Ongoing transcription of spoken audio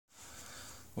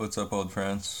What's up, old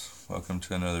friends? Welcome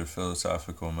to another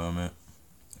philosophical moment.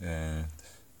 And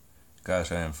gosh,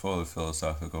 I am full of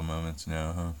philosophical moments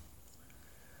now, huh?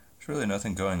 There's really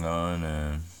nothing going on,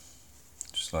 and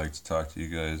just like to talk to you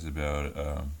guys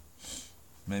about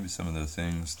maybe some of the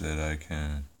things that I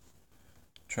can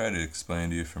try to explain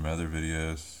to you from other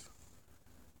videos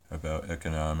about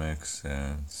economics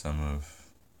and some of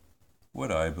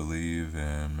what I believe,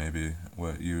 and maybe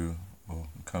what you will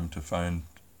come to find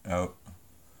out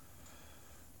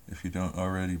if you don't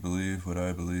already believe what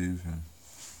I believe. And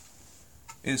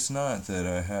it's not that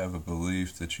I have a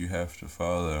belief that you have to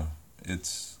follow.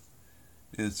 It's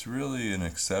really an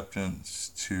acceptance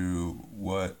to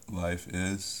what life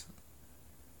is,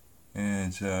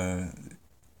 and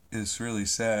it's really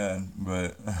sad,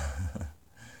 but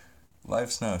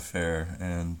life's not fair.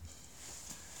 And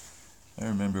I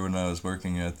remember when I was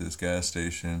working at this gas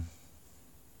station,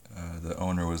 the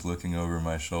owner was looking over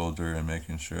my shoulder and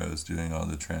making sure I was doing all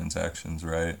the transactions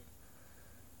right.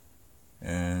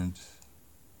 And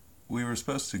we were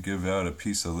supposed to give out a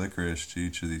piece of licorice to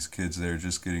each of these kids that are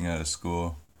just getting out of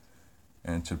school.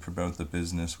 And to promote the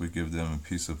business, we give them a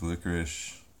piece of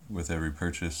licorice with every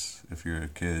purchase if you're a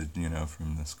kid,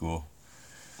 from the school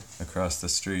across the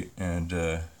street.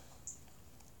 And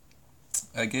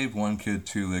I gave one kid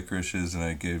 2 licorices and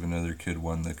I gave another kid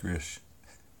 1 licorice.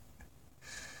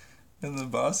 And the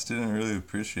boss didn't really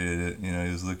appreciate it. He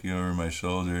was looking over my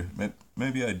shoulder.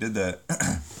 Maybe I did that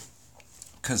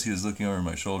because he was looking over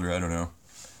my shoulder. I don't know.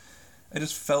 I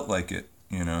just felt like it.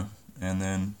 And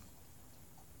then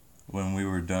when we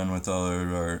were done with all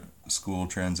of our school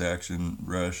transaction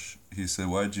rush, he said,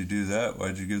 "Why'd you do that?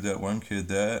 Why'd you give that one kid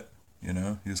that?"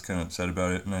 He was kind of upset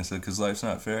about it. And I said, "'Cause life's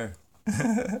not fair."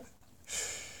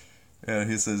 Yeah,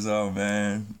 he says, "Oh,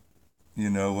 man. You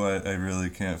know what? I really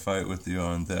can't fight with you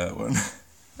on that one."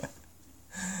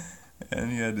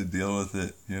 And he had to deal with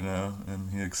it, and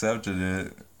he accepted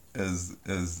it as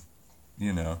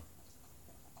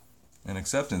an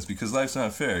acceptance because life's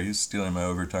not fair. He's stealing my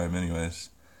overtime anyways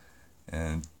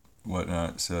and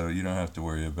whatnot, so you don't have to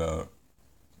worry about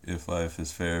if life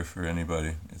is fair for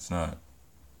anybody. It's not.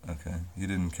 Okay? He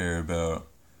didn't care about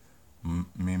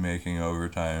me making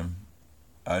overtime.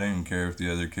 I didn't care if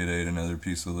the other kid ate another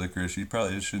piece of licorice. He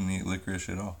probably just shouldn't eat licorice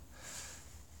at all.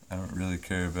 I don't really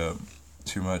care about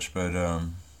too much, but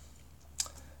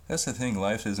that's the thing.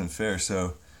 Life isn't fair.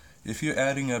 So if you're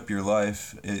adding up your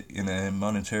life in a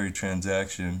monetary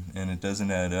transaction and it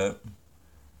doesn't add up,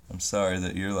 I'm sorry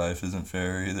that your life isn't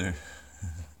fair either.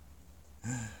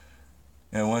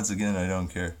 And once again, I don't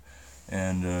care.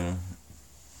 And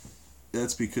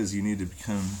that's because you need to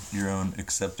become your own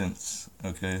acceptance,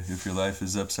 okay? If your life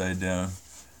is upside down,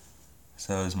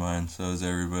 so is mine, so is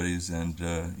everybody's, and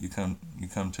you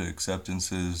come to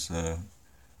acceptances,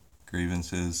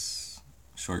 grievances,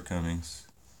 shortcomings.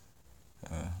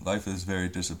 Life is very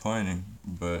disappointing,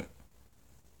 but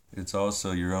it's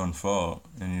also your own fault,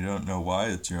 and you don't know why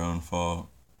it's your own fault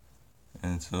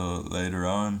until later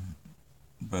on,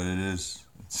 but it's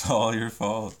all your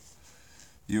fault.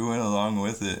 You went along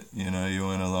with it, you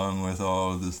went along with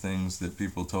all of the things that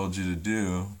people told you to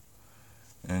do,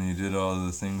 and you did all of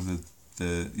the things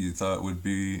that you thought would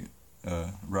be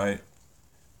right,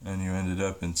 and you ended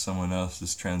up in someone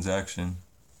else's transaction,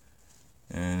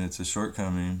 and it's a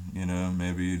shortcoming.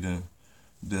 Maybe you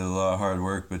did a lot of hard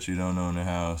work, but you don't own a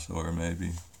house, or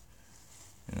maybe,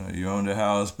 you owned a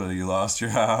house, but you lost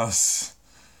your house,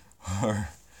 or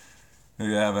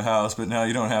you have a house, but now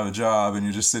you don't have a job, and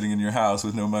you're just sitting in your house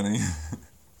with no money.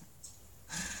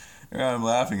 I'm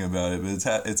laughing about it, but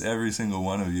it's every single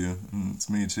one of you, and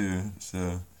it's me too,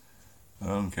 so I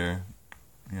don't care,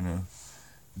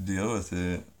 deal with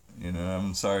it.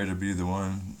 I'm sorry to be the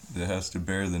one that has to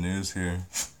bear the news here,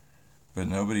 but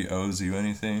nobody owes you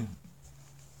anything,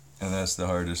 and that's the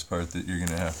hardest part that you're going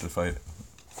to have to fight.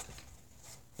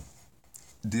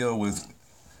 Deal with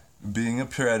being a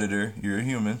predator. You're a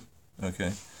human.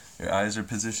 Okay, your eyes are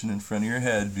positioned in front of your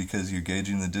head because you're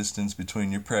gauging the distance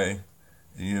between your prey.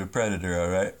 You're a predator,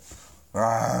 alright?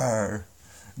 Rawr!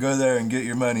 Go there and get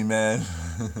your money, man.